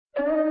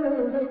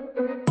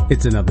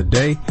It's another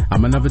day.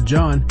 I'm another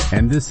John,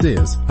 and this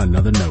is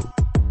Another Note.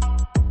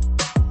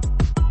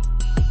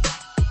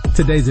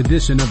 Today's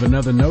edition of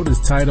Another Note is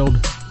titled,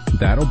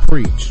 That'll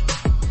Preach.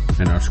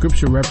 And our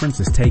scripture reference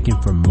is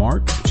taken from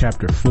Mark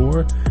chapter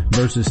 4,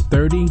 verses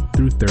 30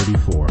 through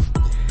 34.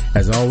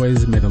 As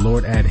always, may the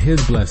Lord add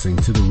His blessing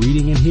to the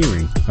reading and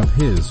hearing of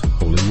His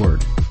holy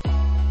word.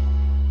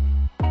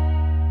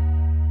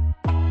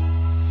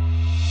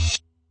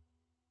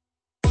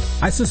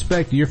 I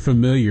suspect you're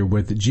familiar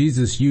with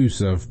Jesus' use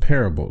of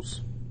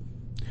parables.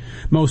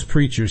 Most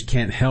preachers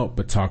can't help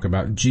but talk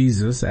about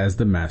Jesus as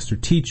the master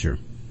teacher.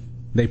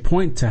 They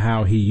point to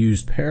how He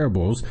used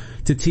parables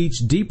to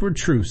teach deeper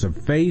truths of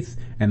faith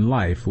and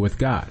life with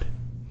God.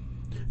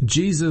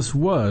 Jesus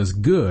was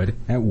good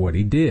at what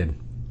He did.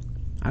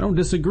 I don't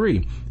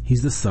disagree.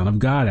 He's the Son of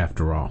God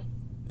after all.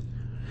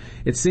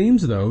 It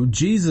seems, though,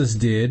 Jesus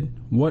did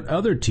what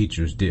other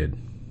teachers did.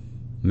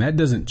 And that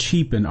doesn't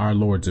cheapen our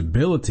Lord's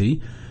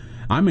ability.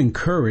 I'm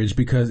encouraged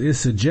because it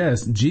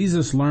suggests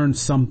Jesus learned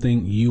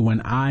something you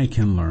and I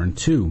can learn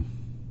too.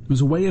 It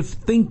was a way of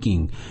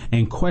thinking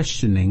and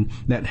questioning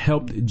that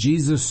helped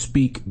Jesus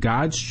speak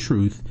God's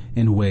truth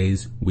in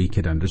ways we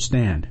could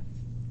understand.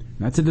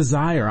 That's a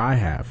desire I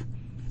have.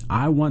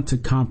 I want to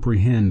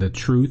comprehend the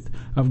truth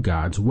of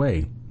God's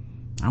way.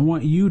 I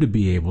want you to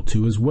be able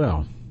to as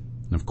well.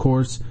 And of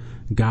course,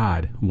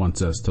 God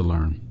wants us to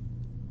learn.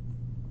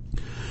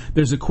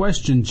 There's a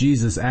question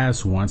Jesus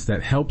asked once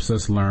that helps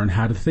us learn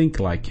how to think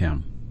like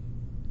Him.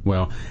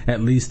 Well,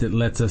 at least it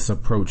lets us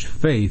approach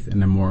faith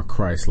in a more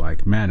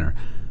Christ-like manner.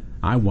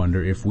 I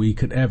wonder if we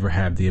could ever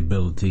have the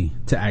ability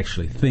to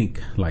actually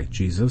think like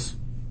Jesus.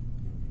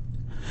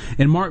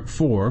 In Mark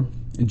 4,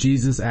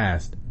 Jesus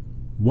asked,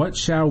 "What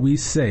shall we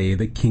say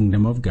the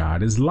kingdom of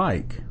God is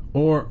like?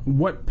 Or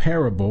what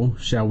parable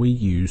shall we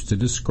use to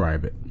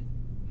describe it?"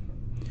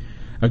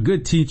 A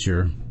good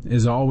teacher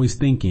is always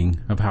thinking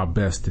of how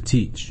best to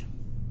teach.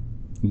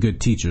 Good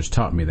teachers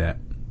taught me that.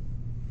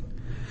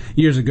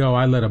 Years ago,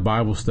 I led a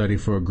Bible study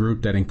for a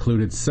group that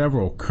included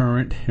several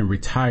current and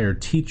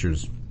retired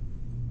teachers.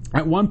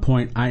 At one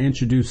point, I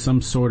introduced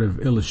some sort of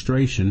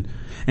illustration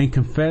and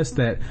confessed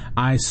that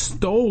I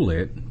stole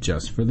it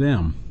just for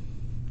them.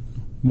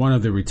 One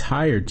of the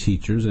retired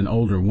teachers, an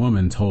older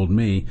woman, told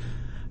me,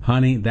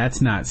 "Honey, that's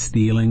not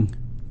stealing,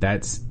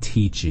 that's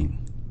teaching."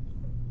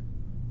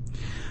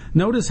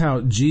 Notice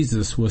how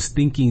Jesus was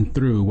thinking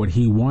through what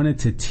He wanted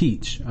to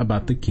teach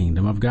about the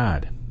kingdom of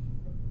God.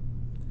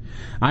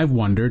 I've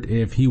wondered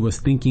if He was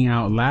thinking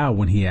out loud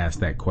when He asked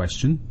that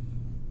question.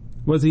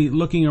 Was He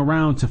looking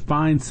around to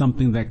find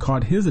something that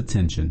caught His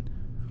attention?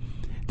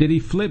 Did He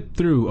flip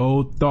through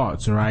old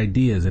thoughts or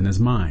ideas in His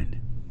mind?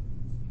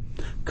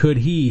 Could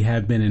He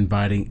have been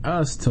inviting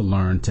us to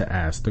learn to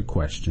ask the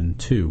question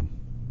too?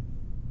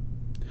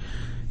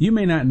 You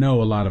may not know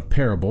a lot of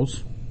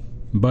parables,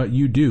 but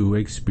you do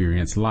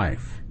experience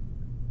life.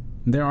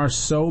 There are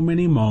so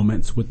many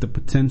moments with the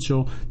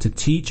potential to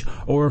teach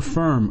or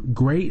affirm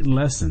great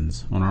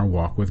lessons on our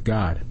walk with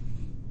God.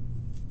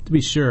 To be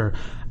sure,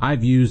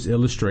 I've used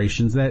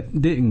illustrations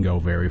that didn't go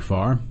very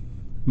far,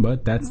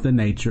 but that's the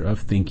nature of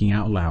thinking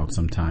out loud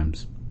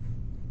sometimes.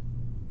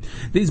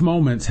 These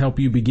moments help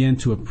you begin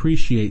to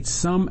appreciate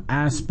some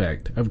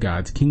aspect of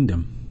God's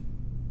kingdom.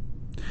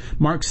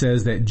 Mark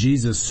says that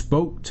Jesus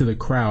spoke to the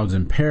crowds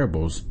in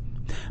parables,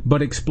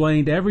 but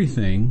explained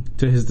everything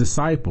to His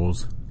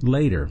disciples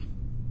later.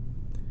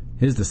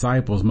 His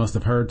disciples must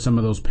have heard some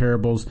of those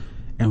parables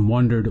and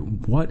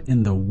wondered what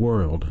in the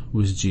world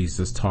was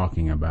Jesus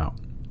talking about.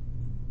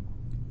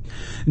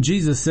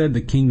 Jesus said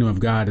the kingdom of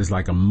God is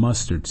like a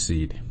mustard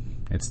seed.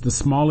 It's the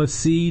smallest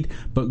seed,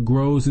 but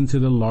grows into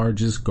the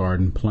largest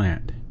garden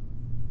plant.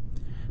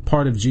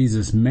 Part of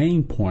Jesus'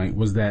 main point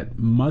was that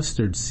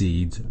mustard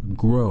seeds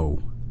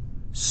grow.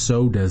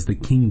 So does the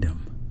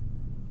kingdom.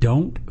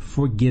 Don't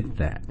forget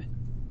that.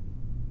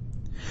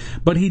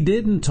 But He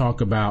didn't talk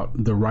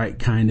about the right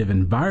kind of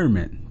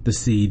environment the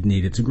seed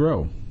needed to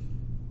grow.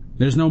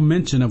 There's no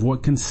mention of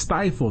what can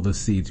stifle the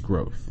seed's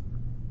growth.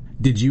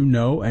 Did you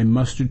know a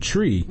mustard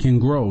tree can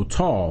grow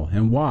tall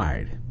and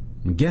wide?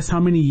 And guess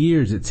how many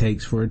years it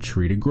takes for a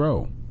tree to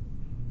grow?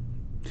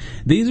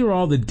 These are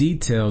all the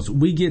details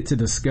we get to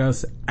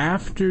discuss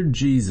after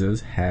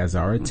Jesus has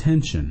our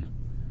attention.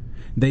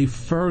 They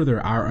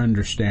further our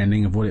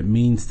understanding of what it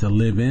means to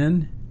live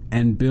in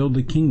and build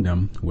the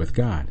kingdom with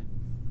God.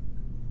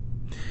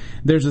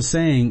 There's a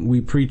saying we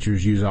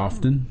preachers use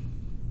often,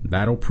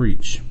 "That'll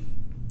preach."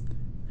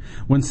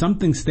 When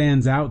something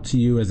stands out to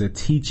you as a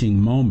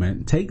teaching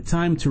moment, take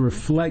time to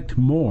reflect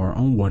more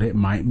on what it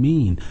might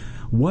mean.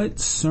 What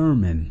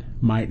sermon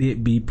might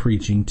it be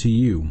preaching to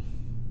you?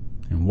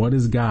 And what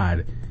is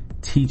God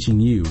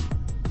teaching you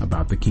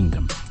about the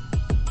kingdom?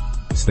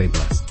 Stay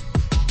blessed.